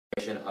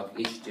of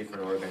each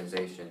different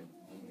organization.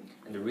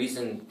 And the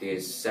reason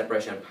this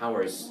separation of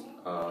power is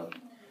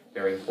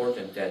very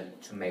important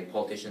that to make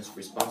politicians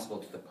responsible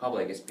to the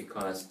public is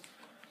because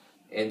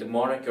in the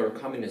monarchy or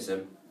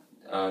communism,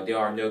 there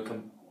are no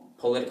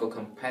political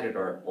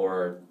competitor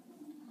or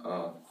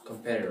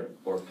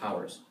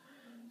powers.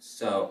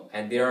 So,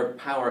 and their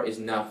power is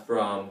not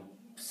from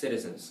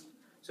citizens.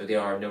 So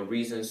there are no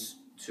reasons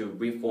to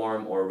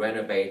reform or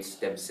renovate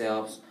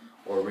themselves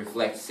or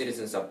reflect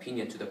citizens'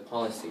 opinion to the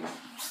policy.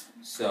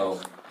 So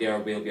there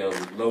will be a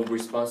low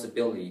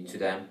responsibility to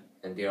them,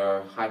 and there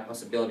are high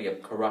possibility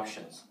of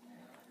corruptions.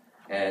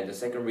 And the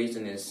second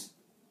reason is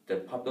the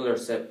popular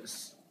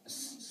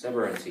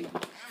sovereignty.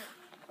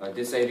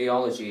 This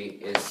ideology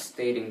is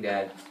stating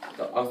that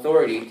the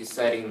authority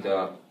deciding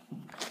the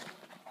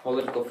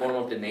political form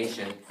of the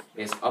nation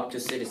is up to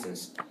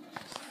citizens.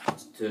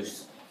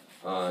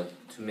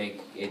 To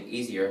make it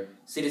easier,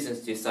 citizens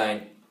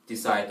decide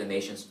the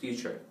nation's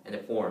future and the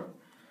form.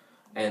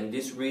 And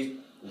this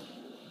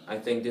I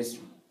think this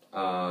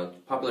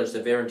popular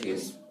sovereignty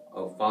is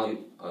of value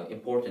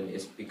important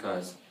is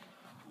because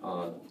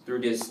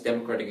through this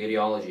democratic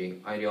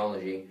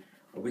ideology,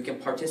 we can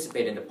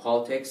participate in the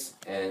politics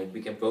and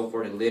we can vote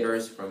for the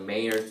leaders from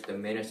mayor to the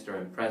minister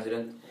and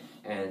president,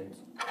 and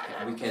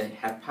we can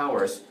have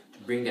powers to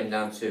bring them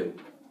down too.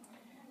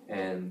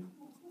 And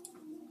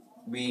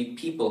we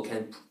people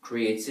can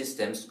create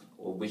systems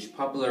which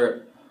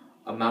popular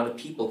amount of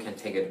people can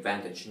take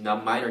advantage,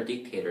 not minor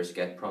dictators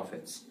get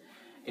profits.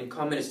 In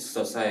communist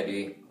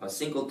society, a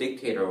single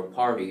dictator or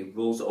party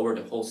rules over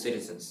the whole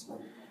citizens,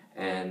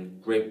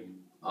 and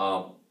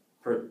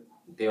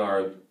there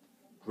are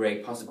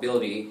great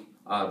possibility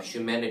of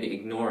humanity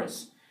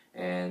ignorance,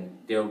 and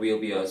there will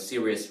be a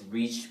serious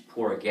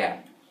rich-poor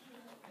gap,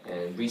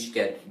 and rich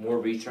get more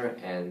richer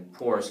and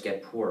poor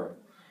get poorer.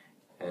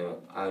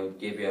 I'll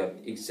give you an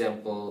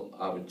example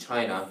of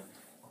China,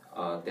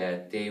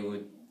 that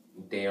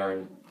they are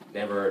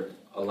never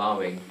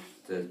allowing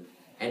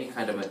any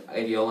kind of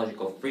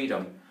ideological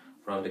freedom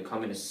from the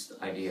communist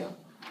idea.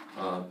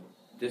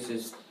 This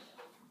is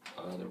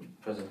the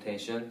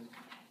presentation,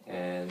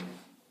 and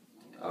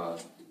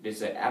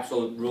there's an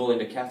absolute rule in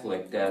the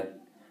Catholic that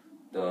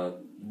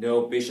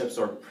no bishops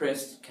or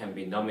priests can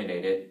be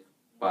nominated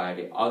by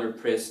the other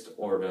priest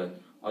or the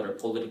other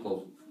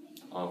political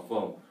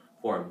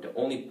form. The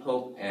only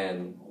Pope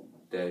and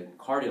the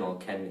Cardinal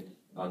can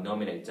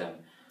nominate them.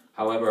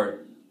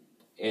 However,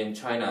 in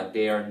China,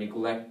 they are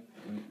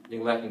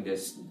neglecting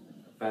this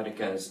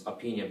Vatican's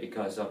opinion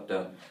because of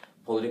the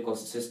political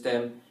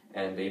system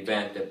and the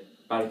event that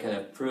Vatican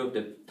approved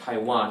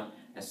Taiwan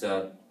as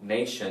a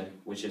nation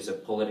which is a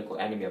political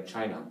enemy of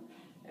China,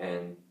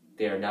 and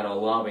they are not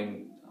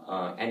allowing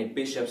any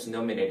bishops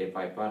nominated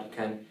by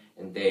Vatican,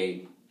 and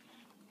they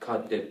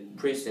cut the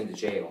priests in the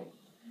jail.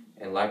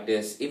 And like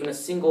this, even a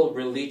single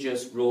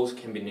religious rules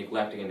can be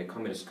neglected in the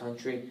communist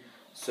country.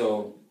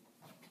 So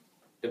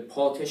the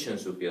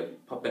politicians will be a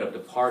puppet of the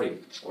party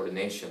or the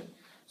nation.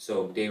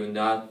 So they will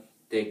not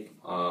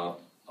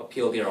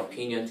appeal their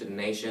opinion to the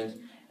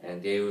nation,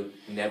 and they will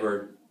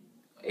never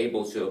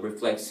able to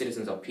reflect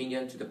citizens'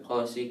 opinion to the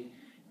policy,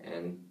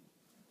 and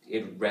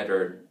it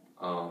rather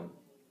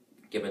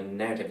give a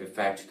negative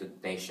effect to the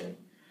nation.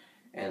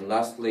 And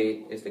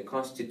lastly is the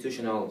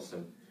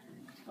constitutionalism.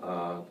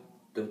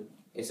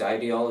 It's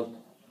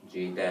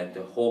ideology that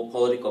the whole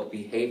political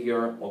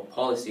behavior or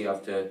policy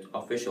of the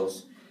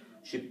officials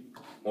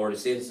or the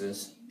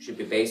citizens should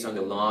be based on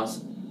the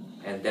laws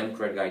and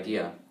democratic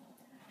idea.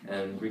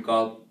 And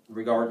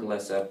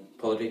regardless of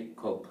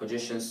political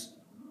positions,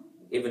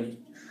 even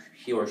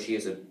he or she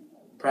is a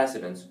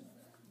president,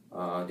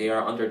 they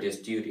are under this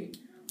duty.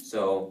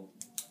 So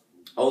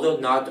although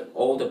not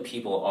all the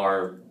people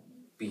are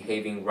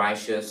behaving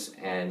righteous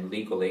and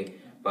legally,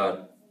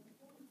 but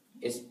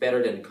it's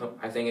better than,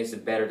 I think it's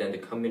better than the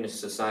communist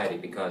society,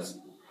 because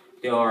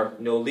there are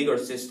no legal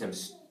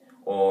systems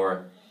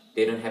or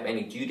they don't have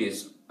any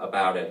duties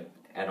about it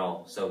at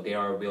all. So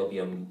there will be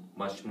a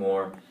much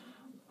more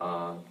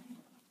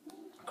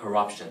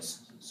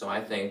corruptions. So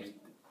I think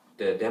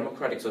the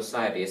democratic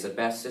society is the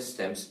best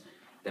systems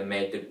that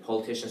make the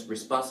politicians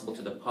responsible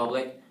to the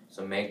public,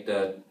 so make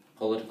the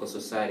political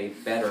society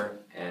better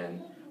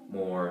and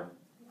more.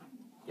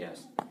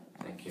 Yes,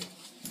 thank you.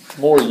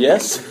 More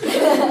yes?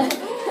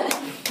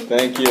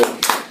 Thank you.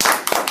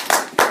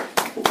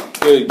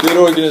 Good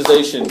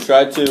organization.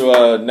 Try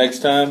to, next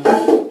time,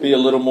 be a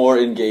little more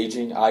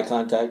engaging. Eye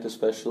contact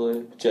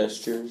especially.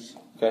 Gestures.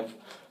 Okay.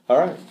 All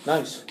right.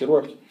 Nice. Good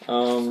work.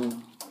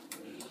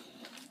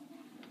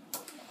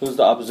 Who's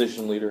the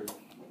opposition leader?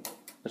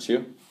 That's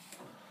you?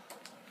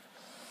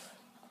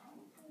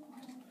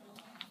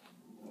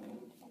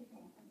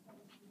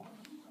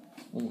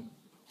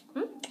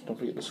 Don't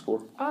forget the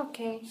score.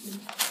 Okay.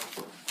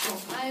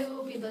 I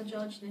will be the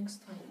judge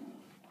next time.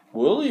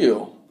 Will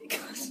you?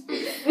 Because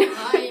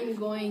I am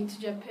going to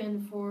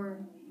Japan for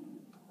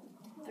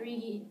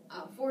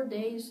 4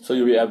 days. So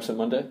you'll be absent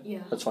Monday?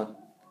 Yeah. That's fine.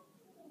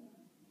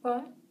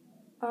 What?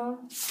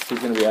 He's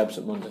going to be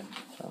absent Monday.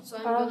 So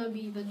I'm gonna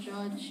be the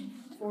judge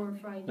for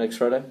Friday. Next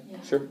Friday?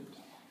 Yeah. Sure.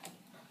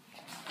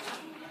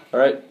 All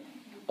right,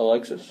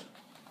 Alexis.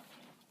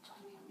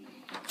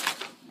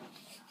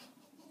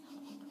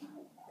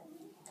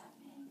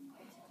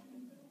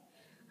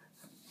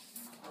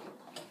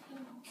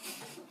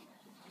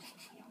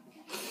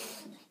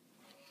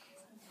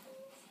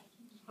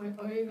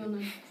 Are you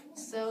gonna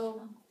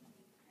sell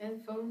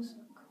headphones?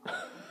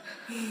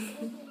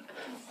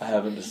 I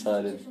haven't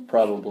decided.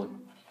 Probably.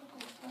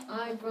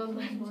 I brought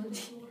my money.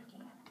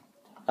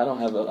 I don't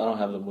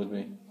have them with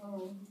me.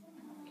 Oh,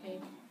 okay.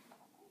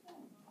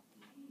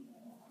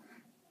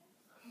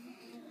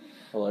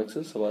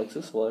 Alexis.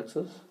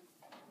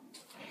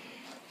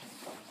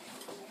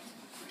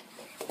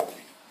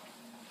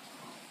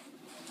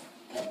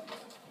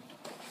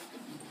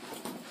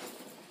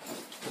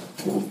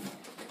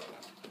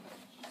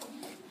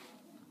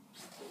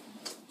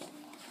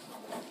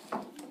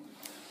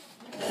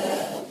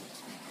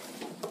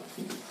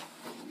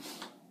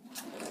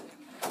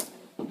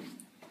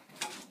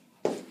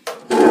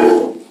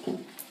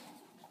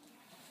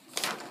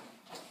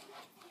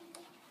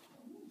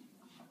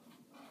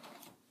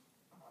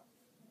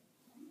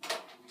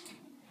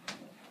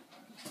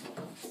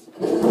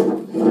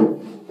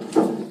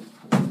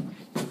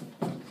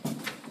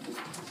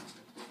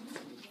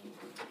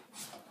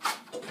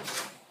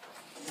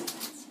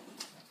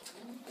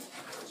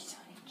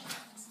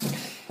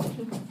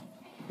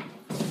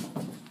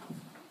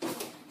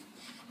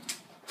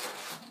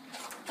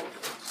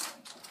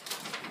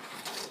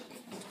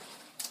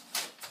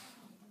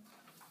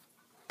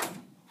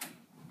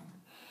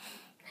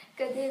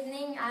 Good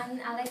evening, I'm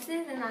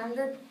Alexis and I'm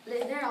the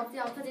leader of the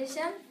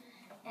opposition.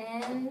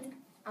 And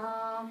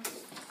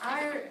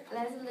our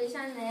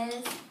resolution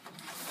is,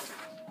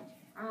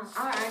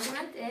 our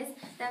argument is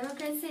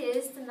democracy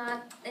is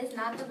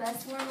not the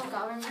best form of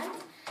government.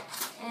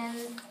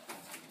 And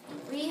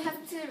we have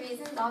two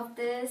reasons of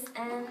this,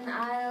 and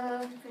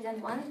I'll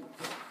present one.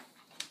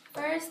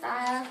 First,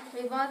 I'll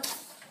rebut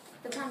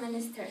the Prime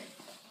Minister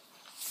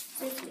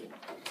quickly.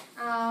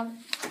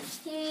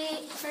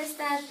 He first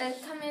said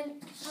that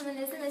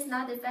communism is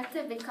not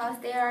effective because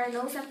there are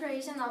no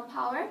separation of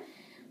power.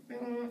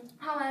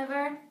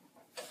 However,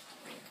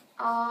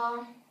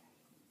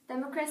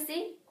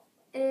 democracy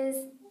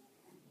is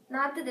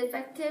not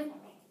effective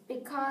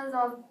because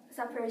of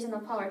separation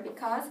of power.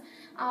 Because,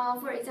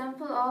 for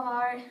example, of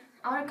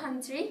our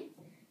country,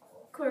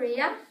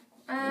 Korea,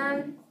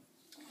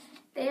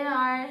 there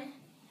are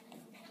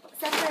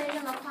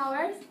separation of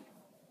powers.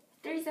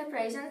 Three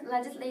separations: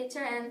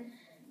 legislature and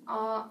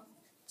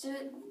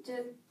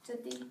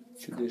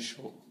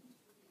judicial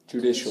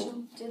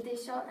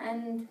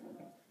and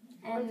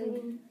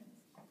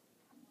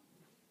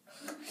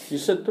You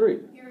said 3.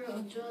 You're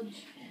a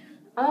judge.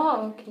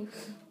 oh, okay.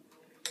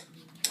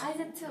 I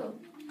said two.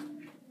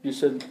 You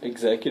said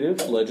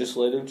executive,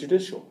 legislative,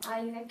 judicial.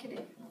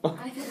 Executive.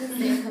 I didn't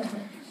say.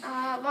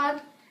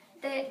 But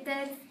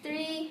the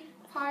three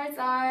parts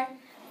are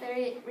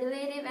very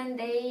relative, and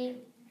they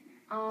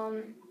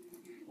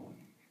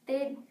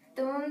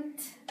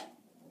don't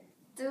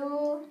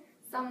do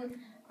some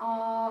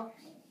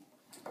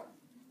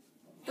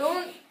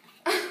don't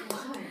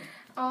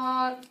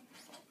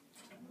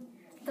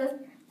the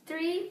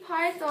three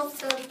parts of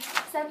the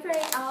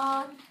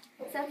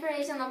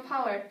separation of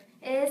power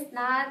is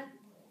not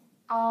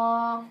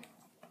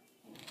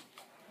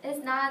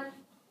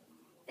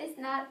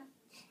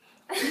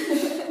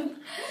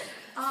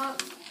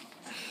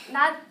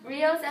not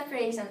real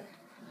separation,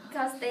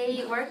 because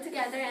they work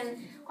together and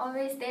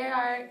always there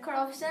are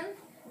corruption,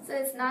 so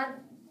it's not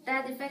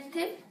that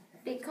effective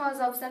because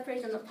of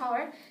separation of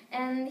power.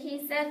 And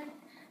he said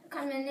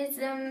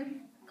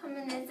communism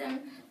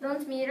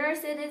don't mirror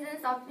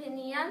citizens'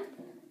 opinion.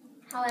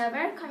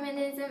 However,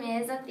 communism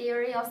is a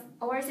theory of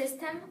or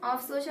system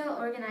of social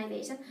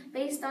organization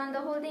based on the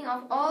holding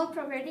of all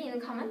property in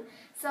common.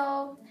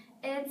 So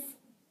it's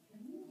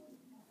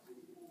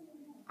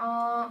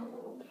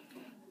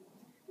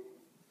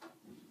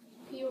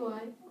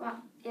POI.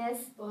 yes.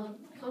 But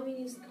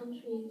communist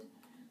countries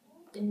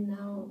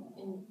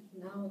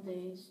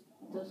nowadays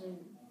doesn't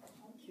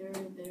care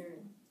their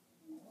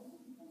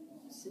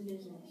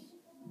citizens.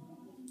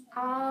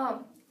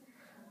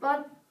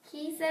 But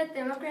he said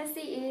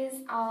democracy is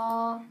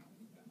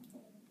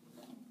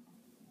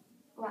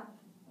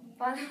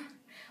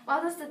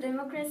what is the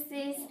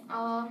democracy's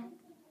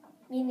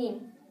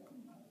meaning?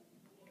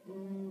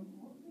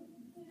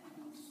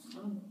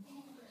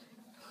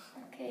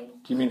 Okay.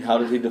 Do you mean how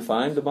did he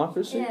define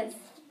democracy? Yes.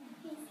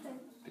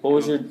 What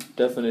was your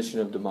definition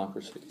of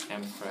democracy?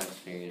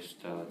 Democracy is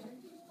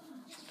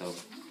the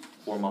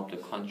form of the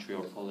country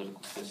or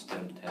political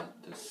system that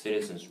the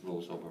citizens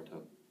rules over the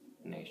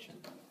nation.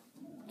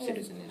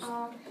 Citizen is.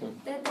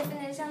 The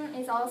definition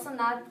is also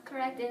not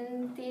correct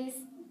in this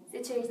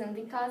situation,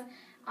 because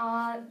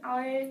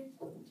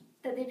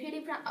the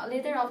deputy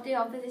leader of the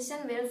opposition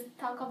will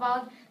talk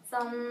about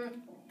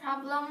some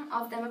problem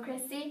of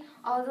democracy,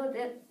 although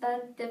the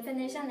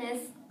definition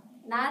is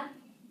not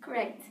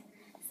correct.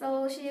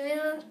 So she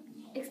will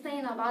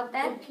explain about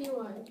that.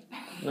 PY.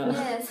 No.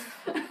 Yes.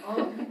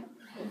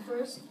 At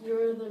first,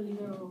 you're the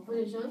leader of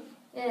opposition,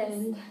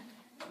 Yes.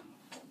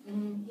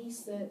 and you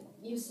said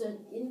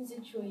in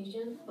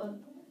situation, but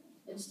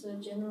it's the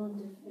general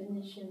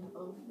definition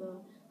of the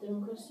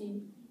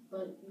democracy.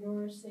 But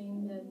you're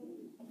saying that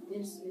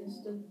this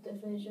is the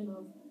definition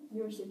of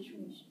your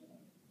situation.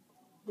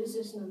 This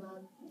is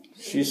not.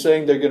 She's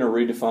saying they're going to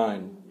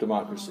redefine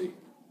democracy.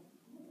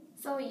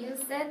 So you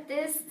said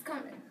this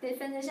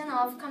definition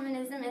of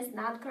communism is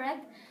not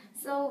correct.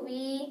 So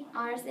we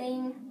are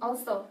saying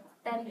also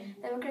that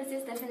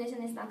democracy's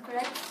definition is not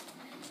correct.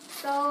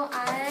 So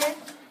I'll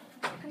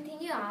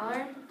continue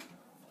our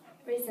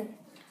reason.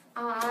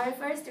 Our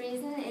first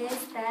reason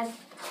is that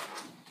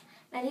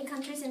many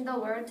countries in the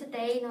world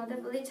today,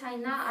 notably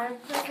China, are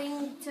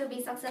proving to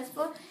be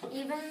successful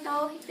even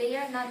though they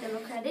are not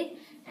democratic.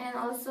 And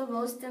also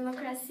most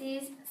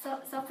democracies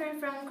suffer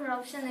from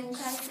corruption and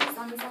crisis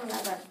on some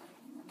level.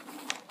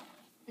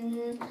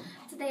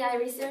 Today I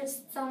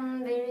researched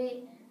some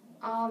very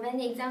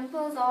many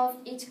examples of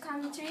each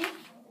country.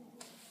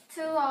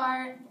 Two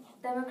are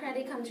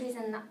democratic countries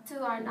and two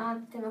are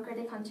not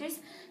democratic countries.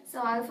 So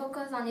I'll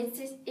focus on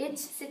each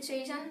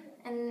situation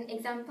and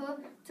example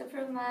to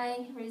prove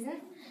my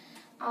reason.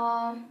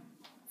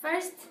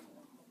 First,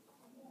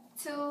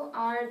 two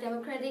are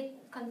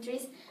democratic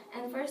countries,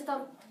 and first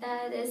of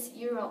that is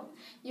Europe.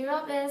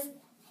 Europe is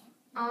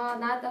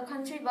not a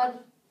country,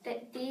 but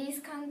these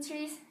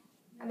countries,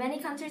 many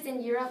countries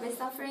in Europe is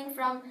suffering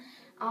from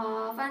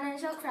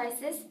financial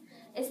crisis,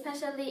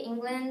 especially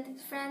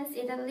England, France,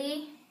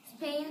 Italy,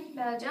 Spain,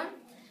 Belgium.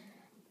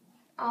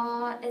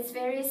 It's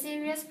very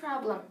serious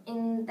problem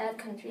in that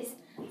countries.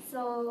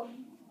 So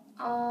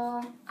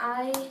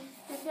I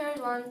prepared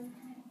one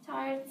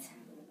chart.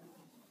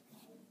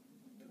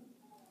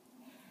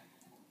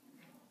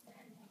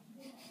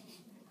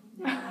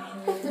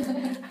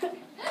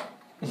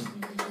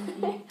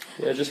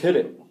 Yeah, just hit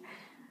it.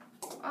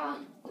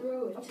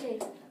 Okay.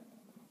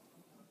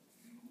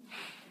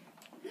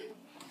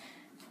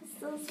 It's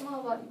so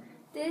small, but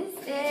this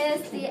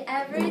is the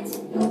average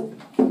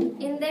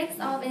index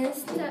of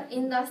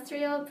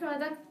industrial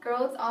product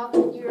growth of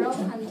Europe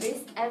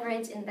countries,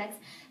 average index.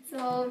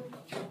 So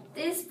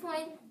this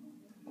point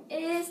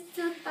is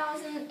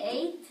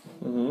 2008.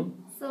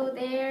 So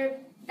there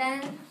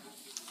then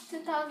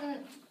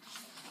 2000.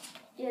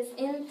 Yes,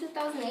 in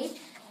 2008,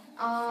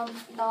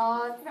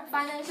 the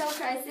financial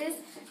crisis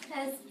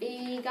has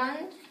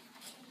begun.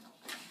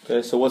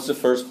 Okay, so what's the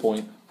first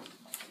point?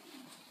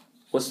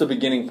 What's the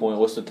beginning point?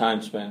 What's the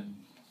time span?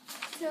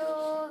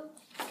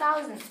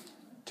 2000.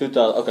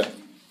 2000, okay.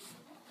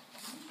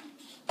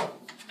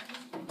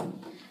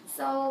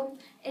 So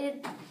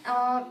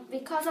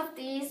because of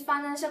this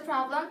financial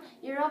problem,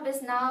 Europe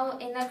is now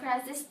in a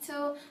crisis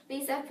to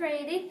be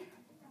separated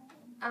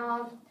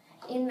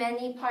in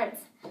many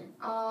parts.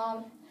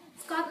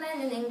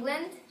 Scotland in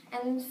England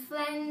and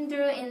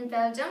Flanders in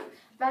Belgium,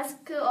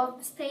 Basque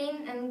of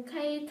Spain and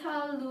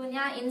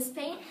Catalonia in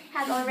Spain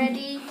had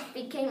already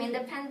become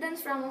independent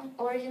from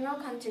original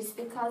countries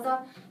because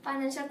of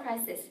financial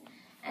crisis.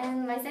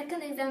 And my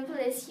second example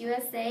is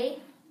USA.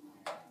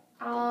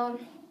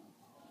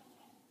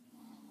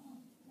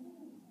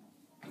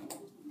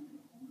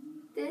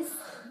 This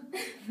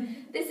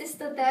is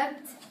the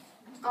debt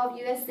of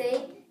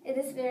USA. It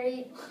is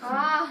very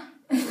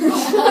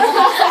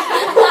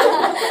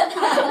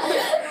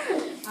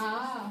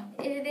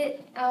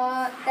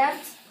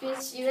debt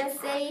which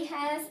USA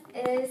had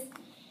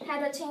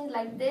a change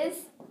like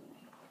this.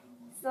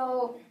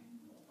 So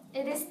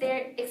it is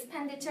their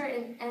expenditure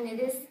and it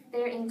is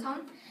their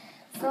income.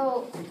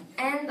 So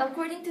and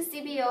according to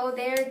CBO,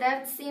 their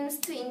debt seems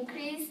to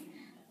increase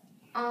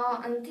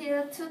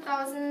until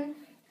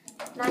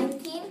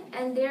 2019,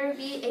 and there will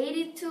be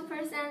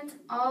 82%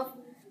 of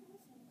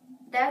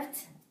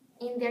debt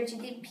in their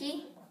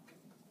GDP.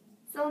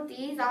 So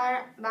these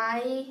are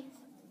my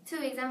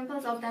two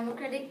examples of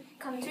democratic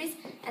countries,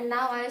 and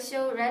now I'll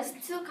show rest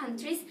two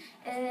countries.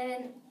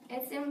 And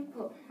it's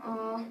simple.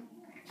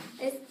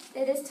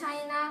 It is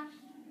China,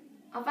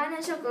 a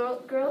financial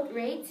growth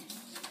rate,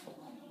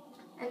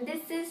 and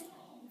this is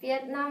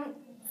Vietnam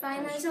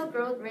financial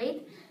growth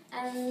rate,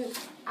 and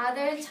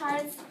other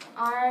charts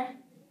are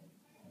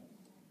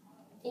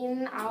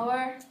in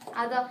our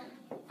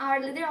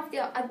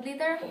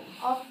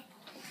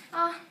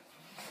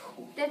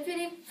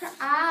deputy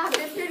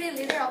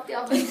leader of the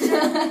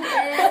opposition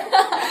has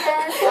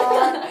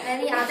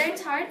many other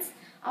charts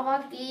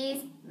about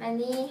these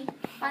many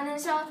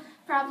financial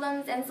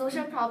problems and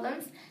social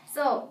problems.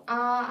 So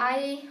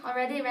I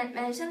already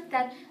mentioned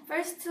that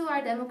first two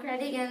are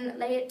democratic and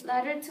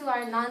latter two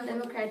are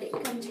non-democratic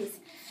countries.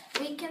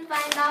 We can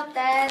find out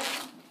that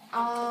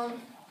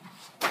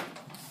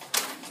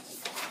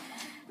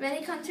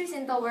many countries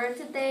in the world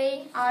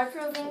today are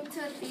proving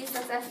to be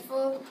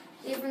successful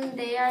even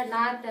they are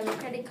not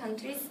democratic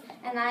countries,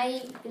 and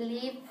I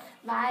believe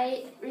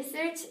my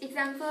research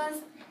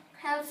examples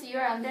helps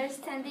your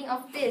understanding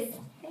of this.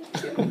 Thank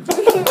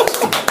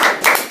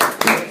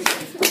you.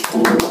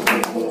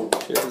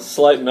 She has a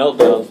slight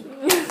meltdown.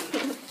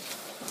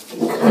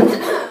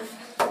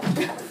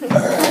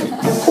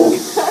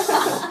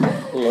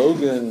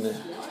 Logan.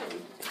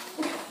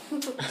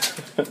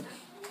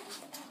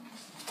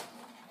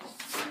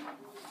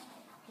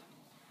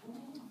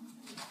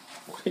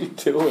 What are you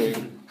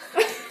doing?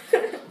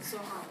 It's so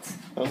hot.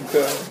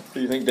 Okay.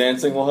 Do you think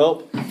dancing will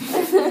help?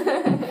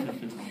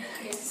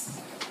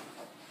 Yes.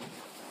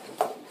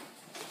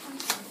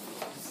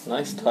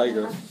 Nice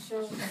tiger.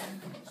 Show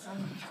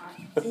some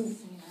things.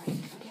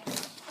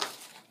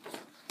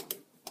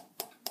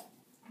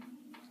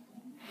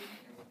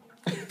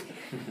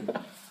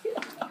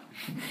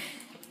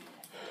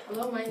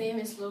 Hello, my name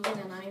is Logan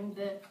and I'm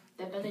the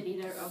deputy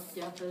leader of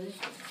the opposition.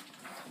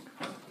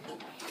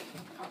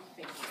 Oh,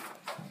 thank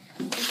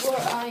you. Before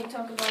I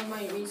talk about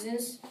my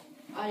reasons,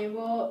 I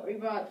will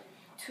rebut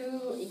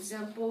 2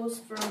 examples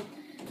from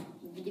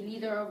the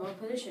leader of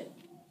opposition.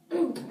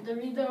 The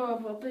leader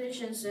of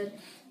opposition said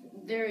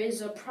there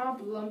is a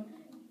problem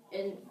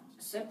in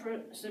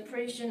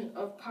separation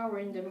of power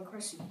in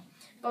democracy.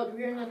 But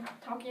we're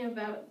not talking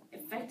about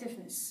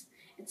effectiveness.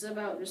 It's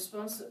about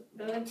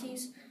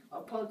responsibilities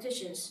of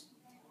politicians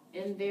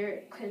and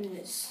their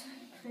cleanliness.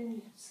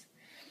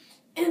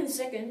 And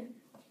second,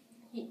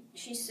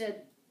 she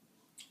said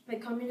the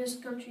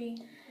communist country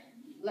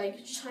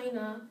like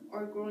China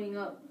are growing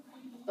up,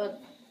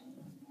 but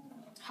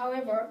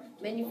however,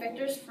 many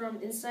factors from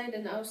inside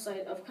and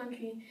outside of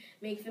country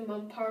make them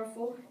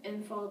unpowerful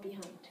and fall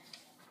behind.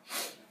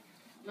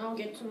 Now I'll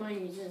get to my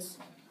reasons.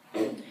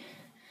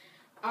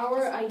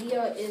 Our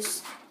idea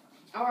is,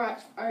 our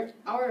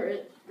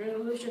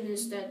resolution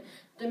is that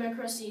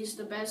democracy is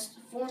the best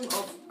form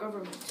of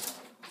government.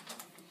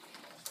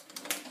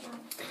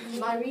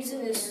 My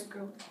reason is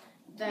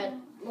that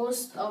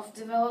most of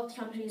developed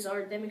countries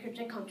are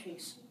democratic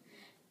countries.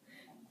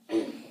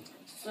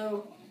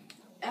 So,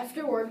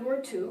 after World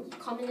War II,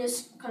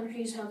 communist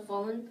countries have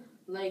fallen,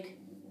 like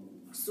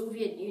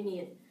Soviet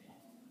Union.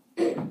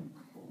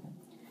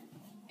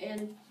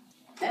 And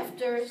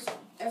after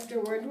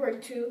World War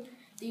II,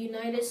 the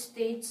United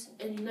States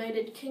and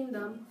United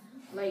Kingdom,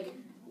 like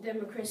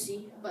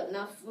democracy, but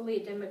not fully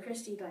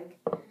democracy like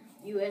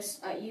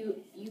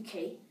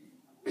UK,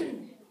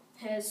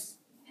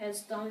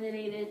 has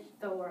dominated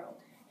the world,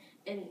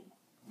 and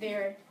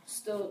they're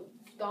still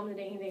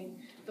dominating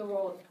the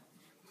world.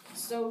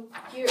 So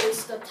here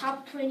is the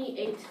top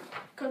 28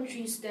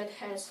 countries that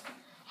has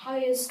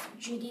highest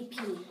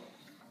GDP.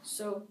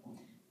 So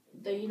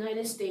the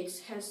United States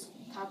has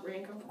top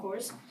rank, of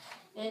course,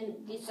 and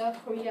the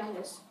South Korea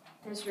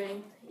has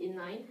ranked in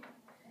 9,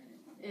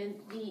 and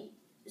the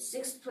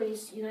 6th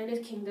place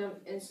United Kingdom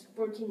is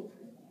 14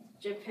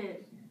 Japan.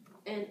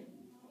 And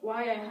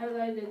why I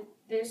highlighted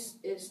this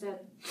is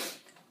that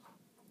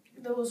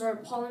those are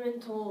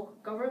parliamentary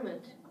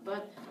government,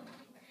 but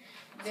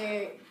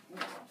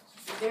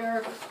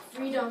their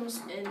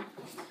freedoms and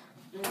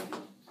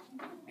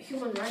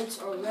human rights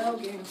are well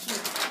guaranteed.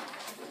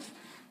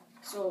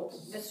 So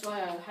that's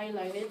why I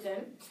highlighted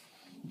them.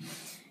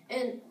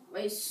 And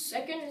my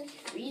second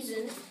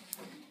reason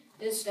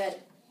is that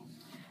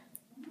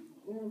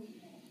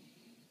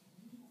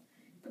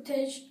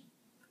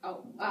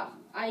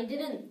I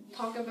didn't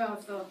talk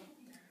about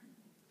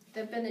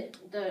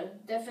the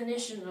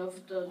definition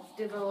of the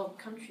developed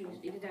countries,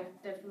 the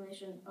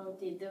definition of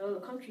the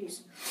developed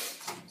countries.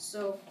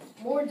 So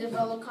more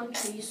developed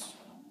countries,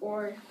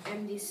 or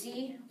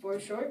MDC for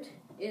short,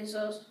 is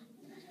a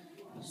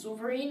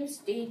sovereign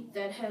state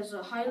that has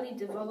a highly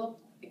developed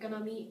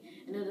economy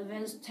and an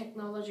advanced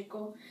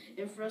technological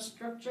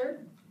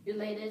infrastructure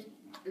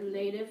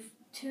relative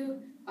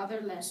to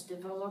other less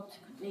developed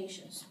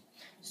nations.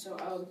 So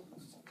I'll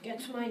get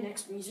to my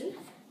next reason.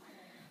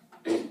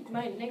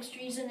 My next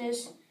reason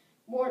is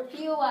more...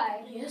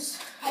 POI. Yes?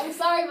 I'm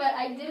sorry, but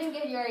I didn't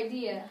get your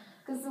idea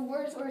because the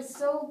words were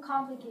so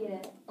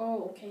complicated.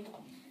 Oh, okay.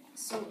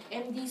 So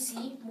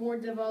MDC, more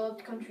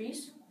developed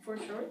countries for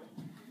short,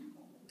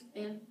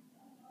 and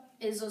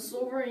is a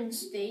sovereign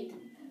state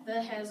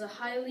that has a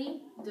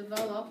highly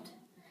developed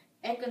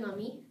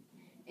economy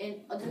and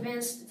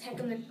advanced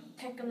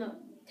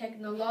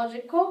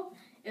technological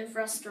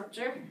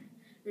infrastructure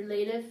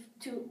relative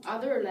to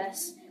other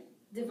less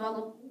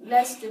developed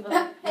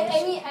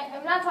I mean,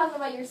 I'm not talking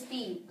about your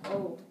speed.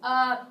 Oh,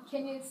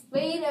 Can you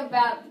explain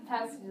about the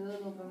passage a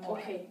little bit more?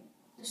 okay.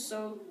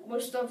 So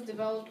most of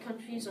developed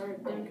countries are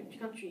democratic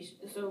countries.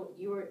 So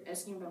you were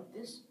asking about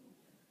this?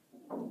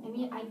 I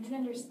mean, I didn't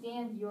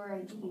understand your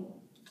idea.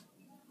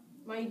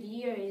 My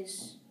idea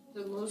is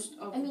the most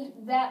of... I mean,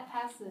 that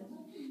passage.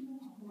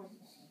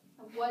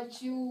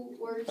 What you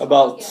were talking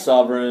About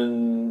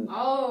sovereign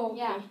Oh, okay.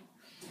 Yeah.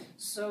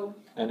 So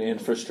and more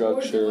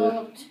infrastructure.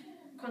 developed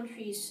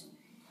countries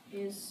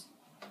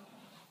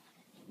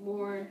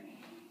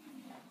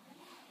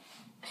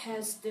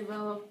has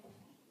developed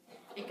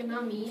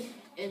economy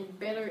and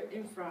better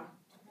infra.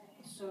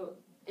 So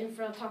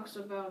infra talks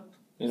about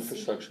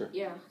Infrastructure.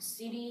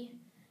 city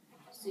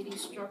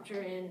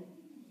structure and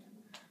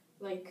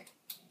like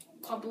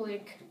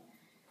public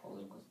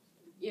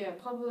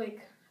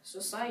public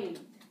society.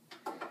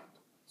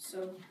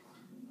 So,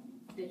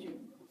 did you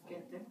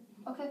get that?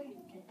 Okay.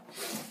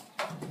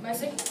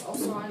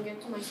 Also I'll get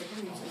to my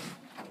second reason.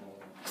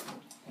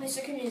 My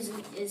second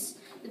reason is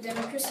the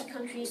democracy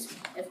countries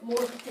have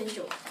more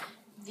potential.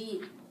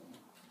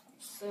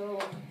 So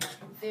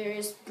there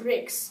is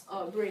BRICS.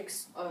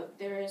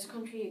 There is a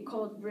country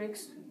called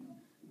BRICS: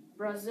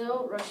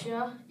 Brazil,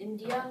 Russia,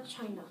 India,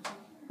 China.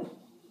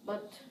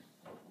 But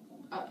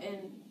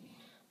and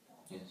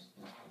Yes.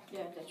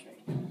 yeah, that's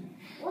right.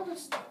 What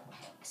is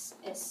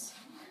S?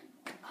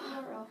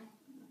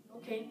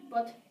 Okay,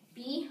 but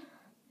B.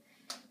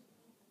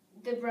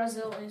 The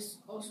Brazil is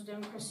also a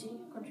democracy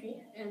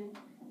country, and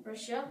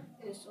Russia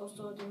is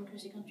also a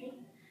democracy country,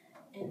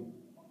 and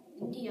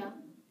India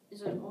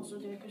is also a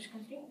democracy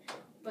country.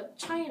 But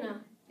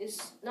China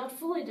is not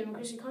fully a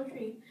democracy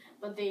country,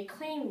 but they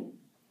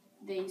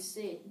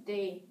say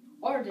they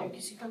are a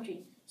democracy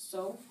country.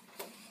 So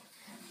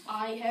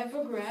I have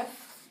a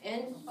graph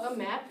and a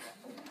map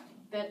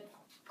that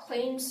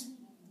claims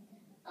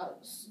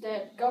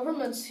that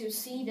governments who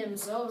see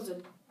themselves as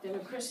a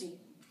democracy.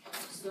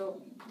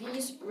 So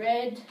these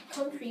red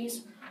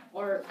countries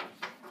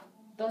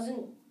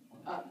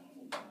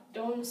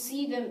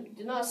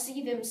do not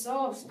see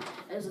themselves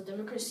as a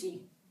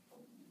democracy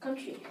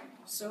country.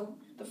 So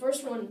the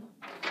first one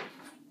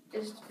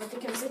is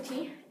Vatican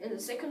City, and the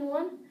second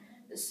one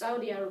is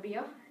Saudi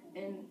Arabia,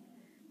 and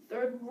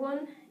third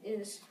one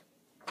is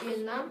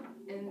Vietnam,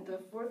 and the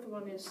fourth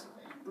one is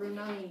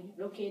Brunei,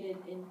 located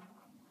in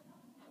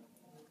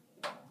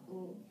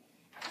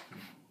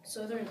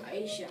Southern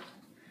Asia.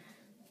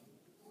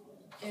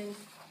 And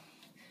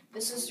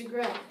this is the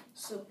graph.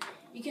 So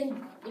you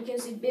can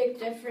see big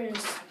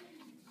difference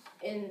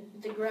in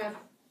the graph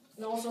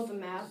and also the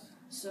map.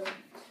 So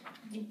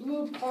the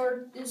blue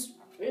part is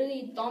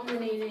really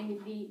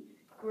dominating the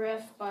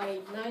graph by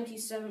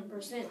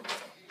 97%.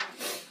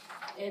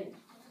 And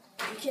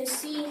you can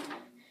see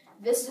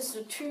this is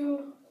the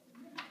true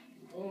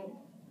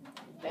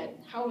that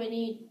how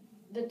many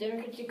the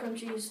democratic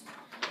countries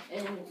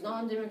and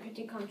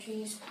non-democratic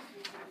countries,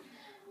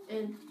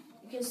 and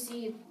you can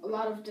see a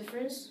lot of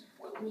difference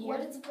in here. What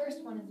is the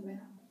first one in the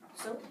map?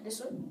 So this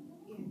one?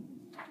 Yeah.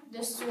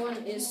 This one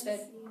is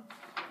that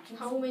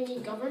how many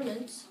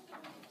governments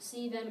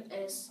see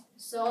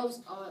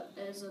themselves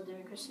as a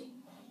democracy.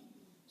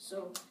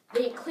 So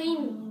they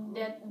claim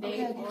that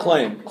they are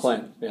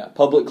Claim. Yeah,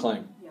 public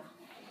claim. Yeah.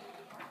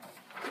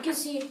 You can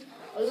see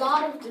a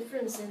lot of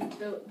difference in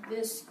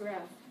this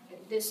graph,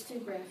 these two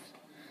graphs.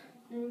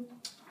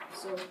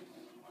 So,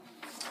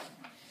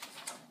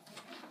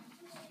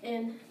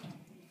 and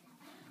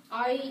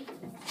I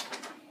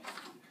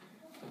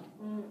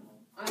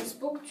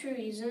spoke two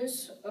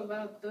reasons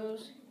about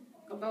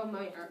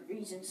my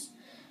reasons.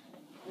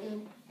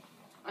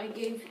 I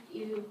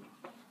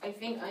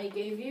think I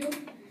gave you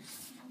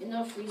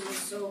enough reasons.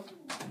 So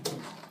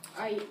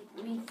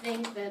we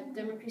think that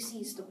democracy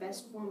is the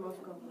best form of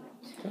government.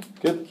 Okay,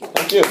 good.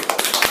 Thank you.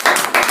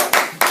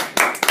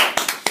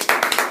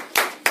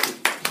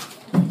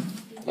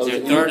 Is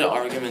there a third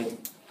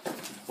argument?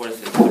 What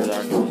is the third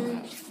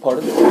argument?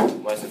 Pardon?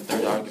 What is the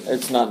third argument?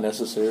 It's not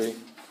necessary.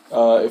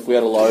 If we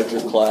had a larger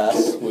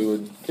class, we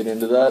would get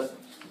into that.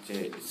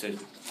 So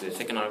the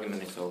second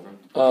argument is over.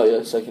 Oh,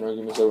 yeah, second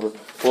argument's over.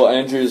 Well,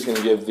 Andrea is going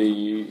to give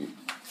the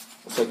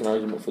second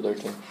argument for their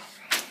team.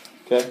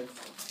 Okay?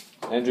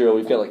 Andrea,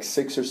 we've got like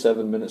 6 or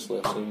 7 minutes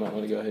left, so you might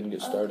want to go ahead and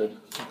get started.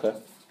 Okay?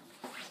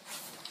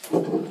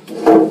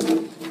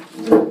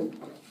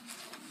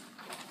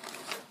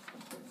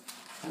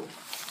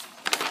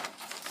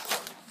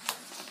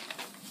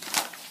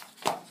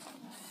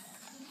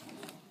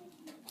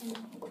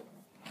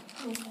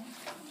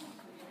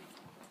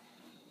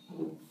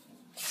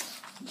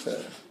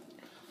 Okay.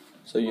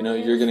 So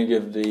you're going to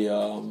give the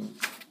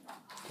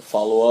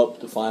follow-up,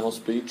 the final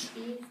speech,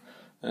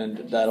 and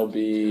that'll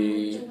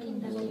be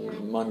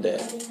Monday.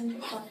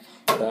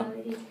 Okay?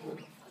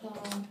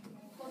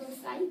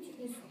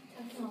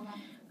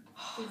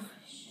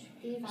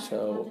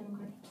 So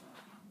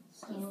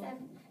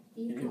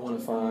you want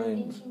to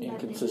find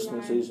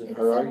inconsistencies in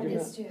her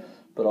argument,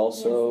 but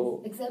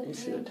also you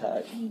should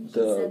attack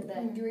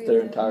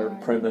their entire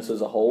premise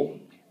as a whole.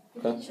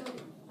 Okay?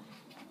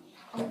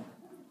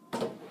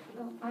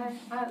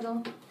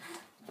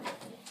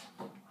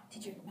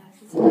 Teacher,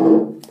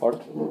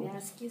 Pardon? may I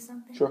ask you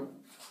something? Sure.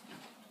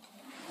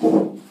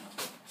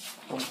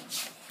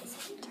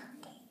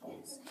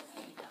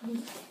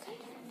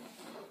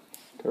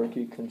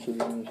 Turkey considers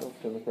themselves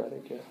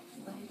democratic, yeah.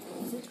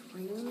 Is it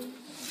really?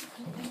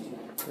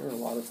 There are a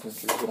lot of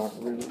countries that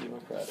aren't really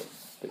democratic.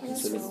 They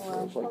consider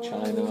themselves like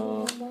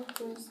China,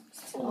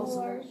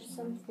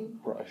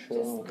 Russia,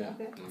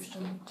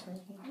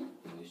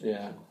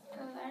 yeah.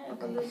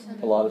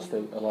 A lot of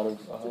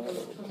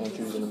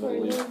countries in the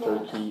Middle East,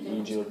 Turkey,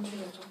 Egypt,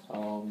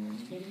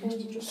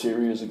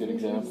 Syria is a good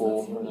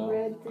example.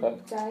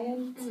 Okay.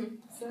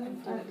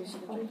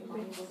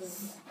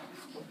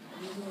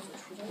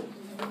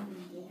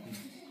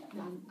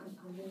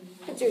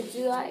 Teacher,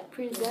 do I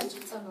present?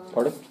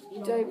 Pardon?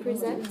 Do I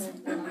present?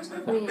 I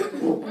mean,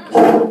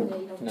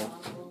 No.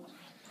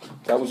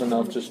 That was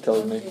enough just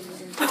telling me.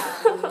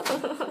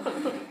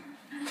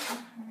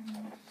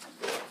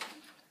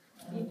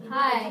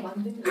 Hi.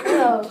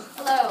 hello.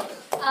 Hello.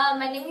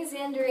 My name is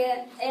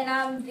Andrea, and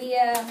I'm the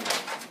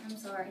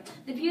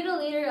deputy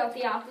leader of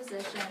the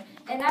opposition.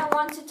 And I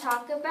want to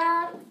talk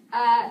about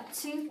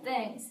two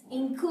things.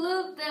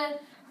 Include the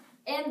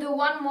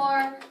one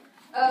more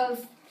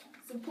of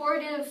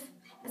supportive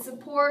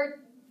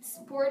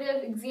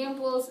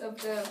examples of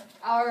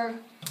our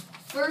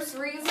first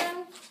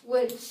reason,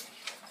 which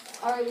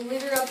our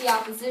leader of the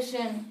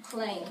opposition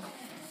claimed.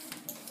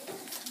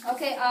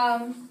 Okay.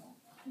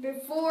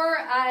 Before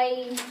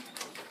I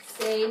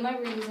say my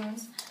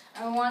reasons,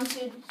 I want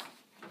to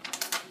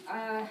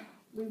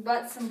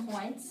rebut some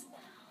points.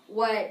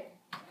 What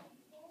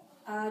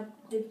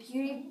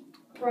Deputy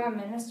Prime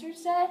Minister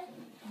said.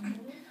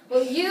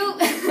 Will you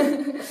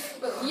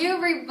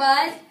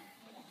rebut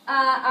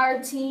our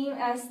team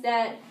as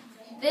that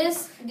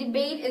this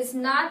debate is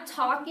not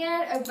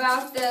talking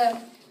about the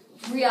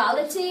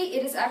reality?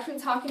 It is actually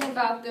talking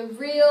about the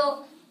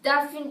real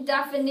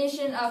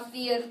definition of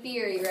the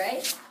theory,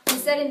 right? You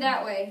said it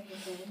that way.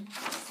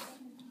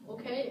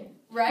 Okay.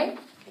 Right?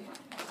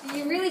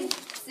 You really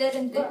said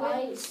it that But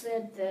way? I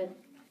said that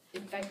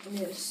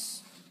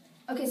effectiveness.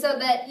 Okay, so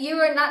that you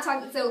are not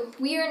talking. So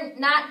we're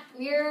not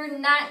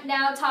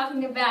now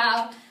talking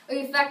about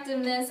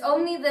effectiveness.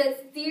 Only the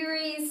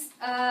theory's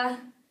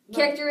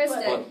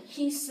characteristic. But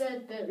he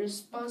said the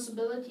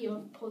responsibility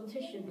of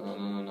politicians.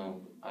 No.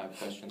 I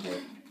questioned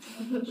it.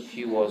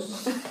 She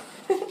was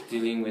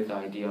dealing with the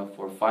idea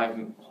for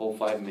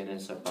 5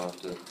 minutes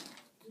about the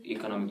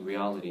economic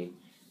reality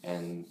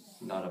and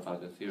not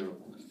about the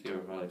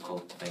theoretical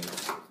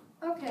things.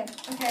 Okay.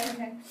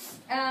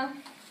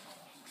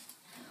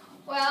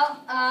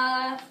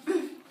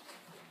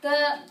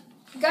 The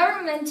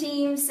government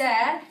team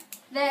said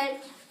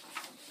that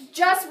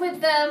just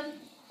with the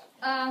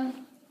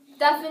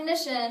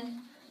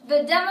definition,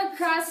 the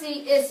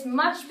democracy is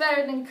much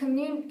better than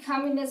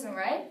communism,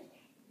 right?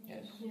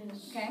 Yes.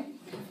 Yes. Okay.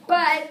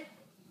 But,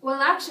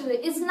 actually,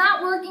 it's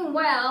not working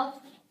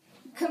well.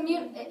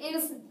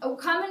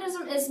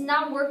 Communism is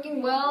not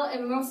working well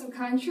in most of the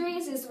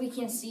countries, as we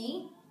can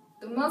see.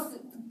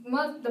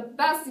 The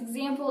best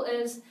example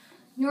is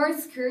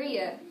North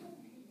Korea.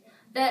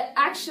 That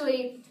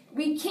actually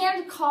we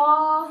can't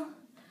call.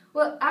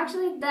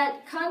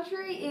 That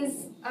country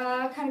is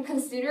kind of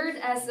considered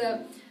as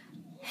a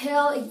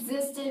hell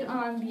existed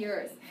on the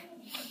earth,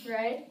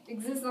 right?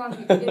 Exists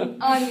on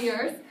the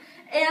earth,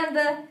 and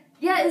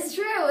it's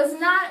true. It's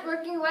not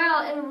working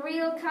well in a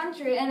real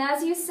country, and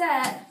as you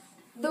said.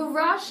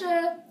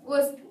 Russia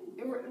was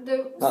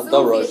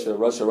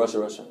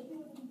Russia.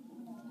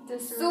 The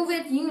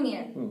Soviet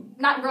Union,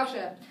 not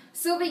Russia.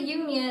 Soviet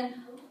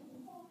Union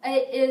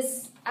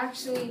is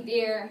actually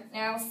there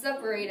now,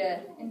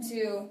 separated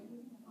into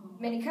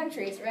many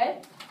countries,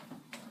 right?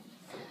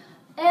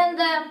 And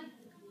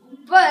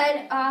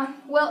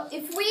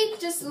if we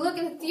just look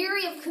at the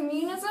theory of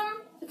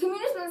communism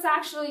is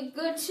actually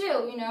good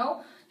too. You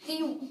know,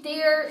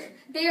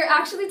 they're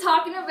actually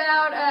talking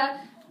about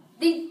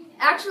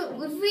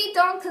if we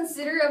don't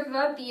consider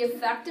about the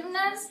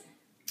effectiveness,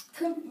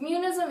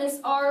 communism is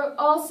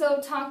also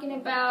talking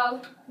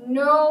about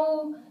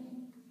no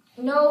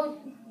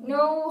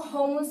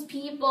homeless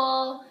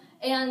people,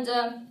 and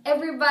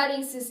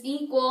everybody's is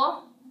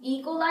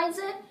equalize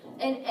it,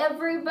 and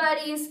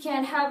everybody's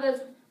can have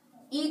an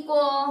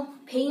equal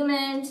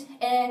payment,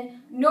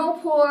 and no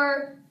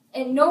poor,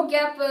 and no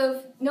gap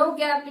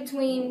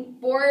between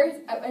poor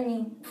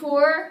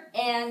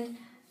and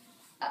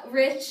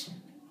rich.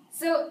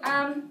 So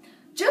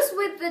just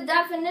with the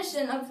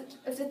definition of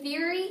the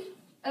theory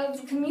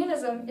of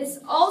communism is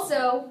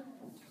also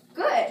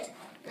good,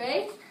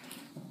 right?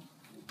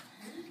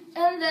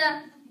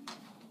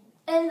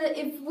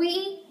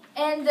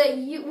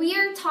 We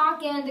are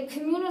talking the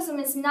communism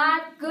is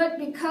not good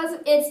because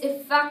of its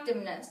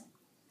effectiveness.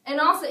 And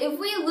also, if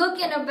we look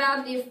at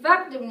about the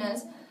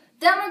effectiveness,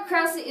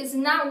 democracy is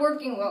not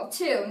working well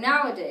too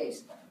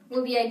nowadays.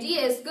 Well, the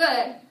idea is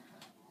good,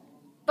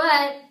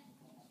 but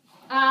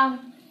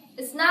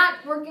it's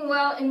not working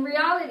well in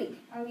reality.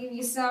 I'll give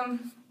you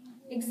some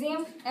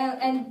examples,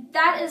 and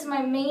that is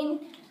my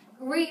main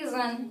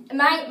reason,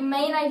 my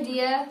main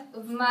idea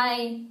of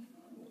my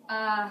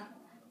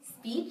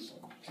speech.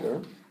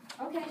 Sure.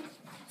 Okay.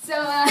 So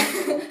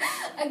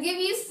I'll give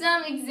you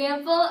some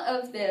example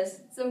of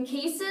this. Some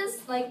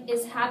cases like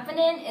is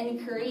happening in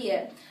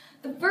Korea.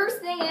 The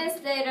first thing is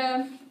that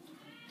a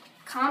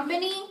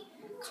company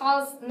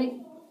calls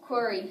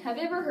Macquarie. Have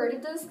you ever heard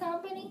of this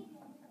company?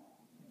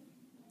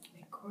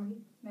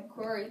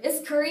 Macquarie. It's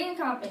a Korean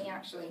company,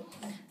 actually.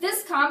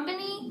 This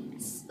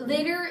company's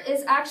leader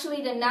is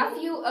actually the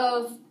nephew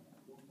of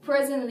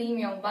President Lee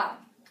Myung-bak.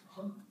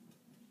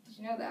 Did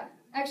you know that?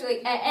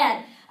 Actually,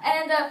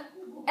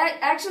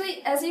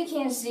 actually, as you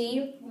can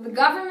see, the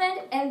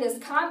government and this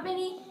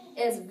company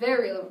is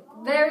very,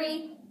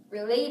 very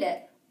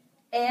related.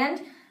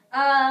 And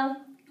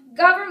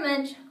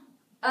government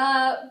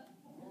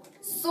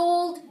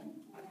sold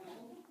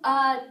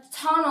a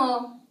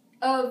tunnel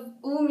of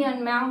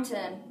Umian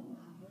Mountain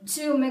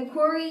to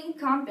Macquarie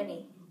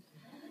Company.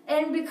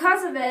 And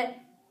because of it,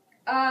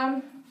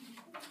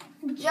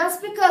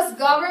 just because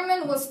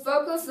government was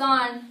focused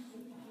on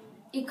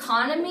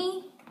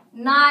economy,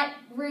 not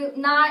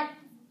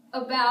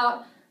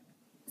about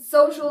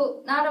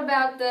social, not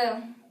about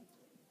the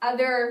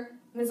other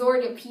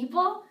majority of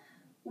people,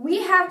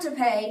 we have to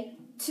pay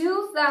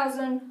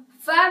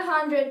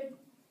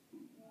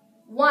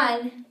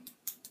 2,501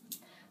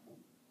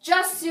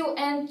 just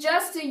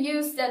to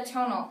use that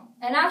tunnel.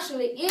 And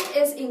actually, it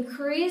is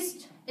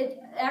increased. It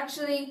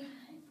actually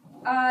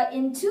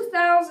in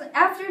 2000,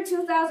 after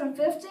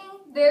 2015,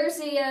 there's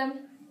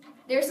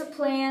a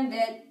plan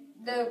that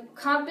the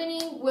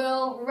company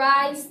will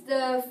rise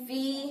the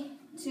fee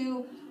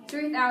to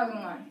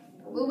 3,001.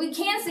 Well, we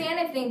can't say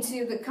anything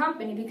to the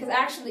company because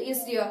actually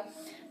it's the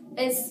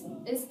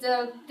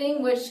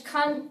thing which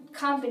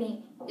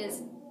company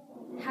is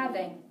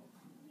having.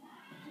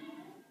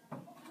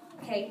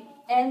 Okay,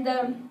 and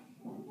the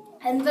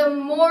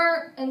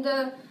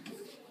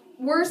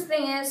worst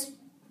thing is,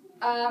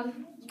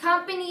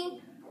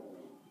 company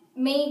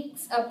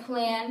makes a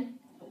plan.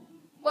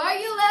 Why are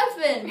you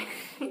laughing?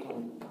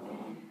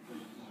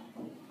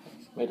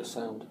 Made a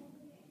sound.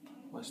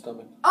 My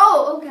stomach.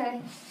 Oh,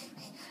 okay.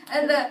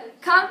 And the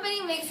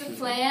company makes a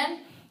plan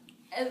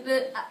at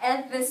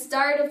the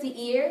start of the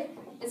year.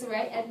 Is it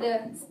right? At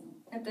the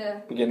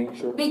Beginning,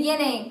 sure.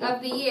 beginning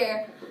of the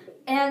year.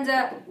 And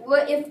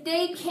if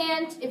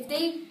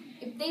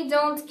they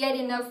don't get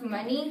enough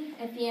money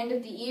at the end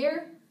of the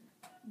year,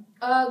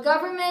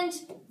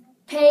 government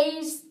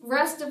pays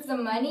rest of the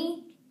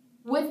money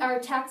with our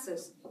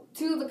taxes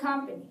to the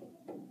company.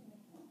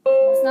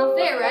 It's not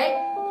fair, right?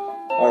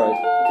 All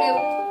right.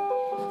 Okay.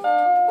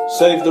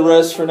 Save the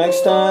rest for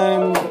next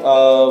time.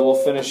 We'll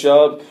finish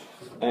up,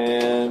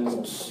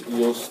 and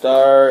you'll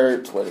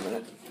start. Wait a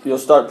minute. You'll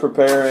start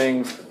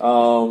preparing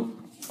for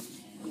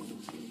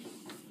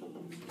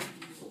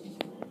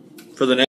the next.